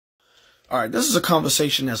All right, this is a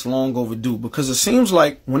conversation that's long overdue because it seems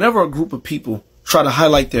like whenever a group of people try to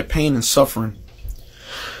highlight their pain and suffering,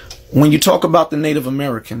 when you talk about the Native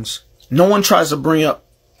Americans, no one tries to bring up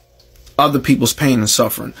other people's pain and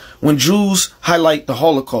suffering. When Jews highlight the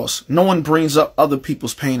Holocaust, no one brings up other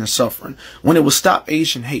people's pain and suffering. When it was Stop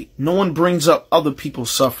Asian Hate, no one brings up other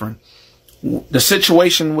people's suffering. The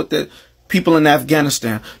situation with the people in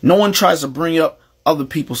Afghanistan, no one tries to bring up other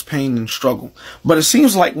people's pain and struggle. But it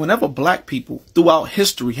seems like whenever black people throughout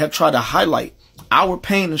history have tried to highlight our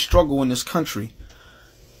pain and struggle in this country,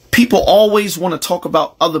 people always want to talk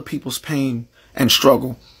about other people's pain and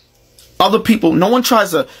struggle. Other people, no one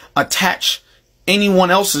tries to attach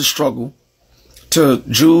anyone else's struggle to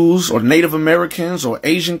Jews or Native Americans or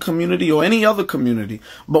Asian community or any other community.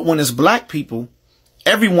 But when it's black people,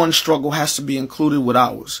 everyone's struggle has to be included with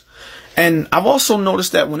ours. And I've also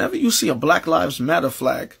noticed that whenever you see a Black Lives Matter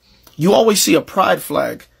flag, you always see a pride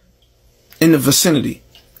flag in the vicinity.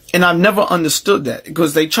 And I've never understood that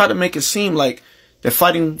because they try to make it seem like they're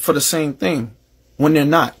fighting for the same thing when they're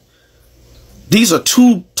not. These are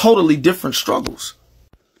two totally different struggles.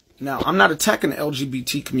 Now, I'm not attacking the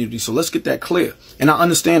LGBT community, so let's get that clear. And I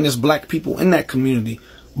understand there's black people in that community,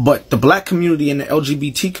 but the black community and the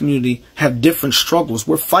LGBT community have different struggles.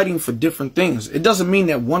 We're fighting for different things. It doesn't mean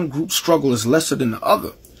that one group's struggle is lesser than the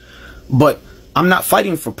other. But I'm not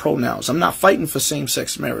fighting for pronouns. I'm not fighting for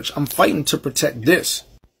same-sex marriage. I'm fighting to protect this.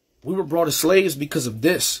 We were brought as slaves because of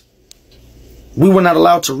this. We were not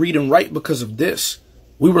allowed to read and write because of this.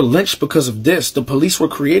 We were lynched because of this. The police were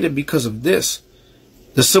created because of this.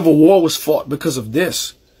 The Civil War was fought because of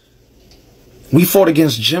this. We fought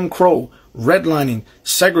against Jim Crow, redlining,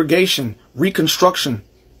 segregation, Reconstruction,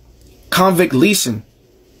 convict leasing,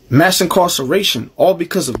 mass incarceration, all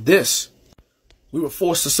because of this. We were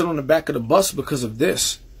forced to sit on the back of the bus because of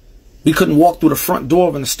this. We couldn't walk through the front door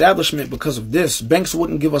of an establishment because of this. Banks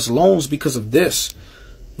wouldn't give us loans because of this.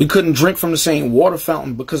 We couldn't drink from the same water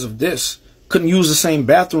fountain because of this. Couldn't use the same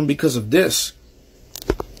bathroom because of this.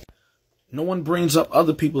 No one brings up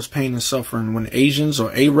other people's pain and suffering when Asians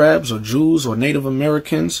or Arabs or Jews or Native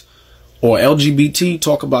Americans or LGBT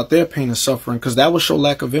talk about their pain and suffering, because that would show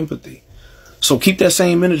lack of empathy. So keep that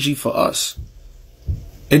same energy for us.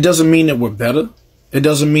 It doesn't mean that we're better. It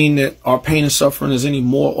doesn't mean that our pain and suffering is any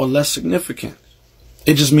more or less significant.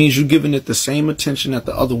 It just means you're giving it the same attention that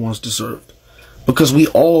the other ones deserved. Because we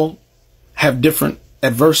all have different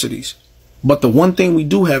adversities. But the one thing we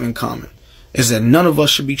do have in common is that none of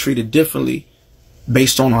us should be treated differently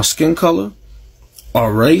based on our skin color,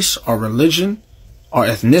 our race, our religion, our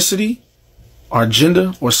ethnicity, our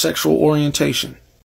gender, or sexual orientation.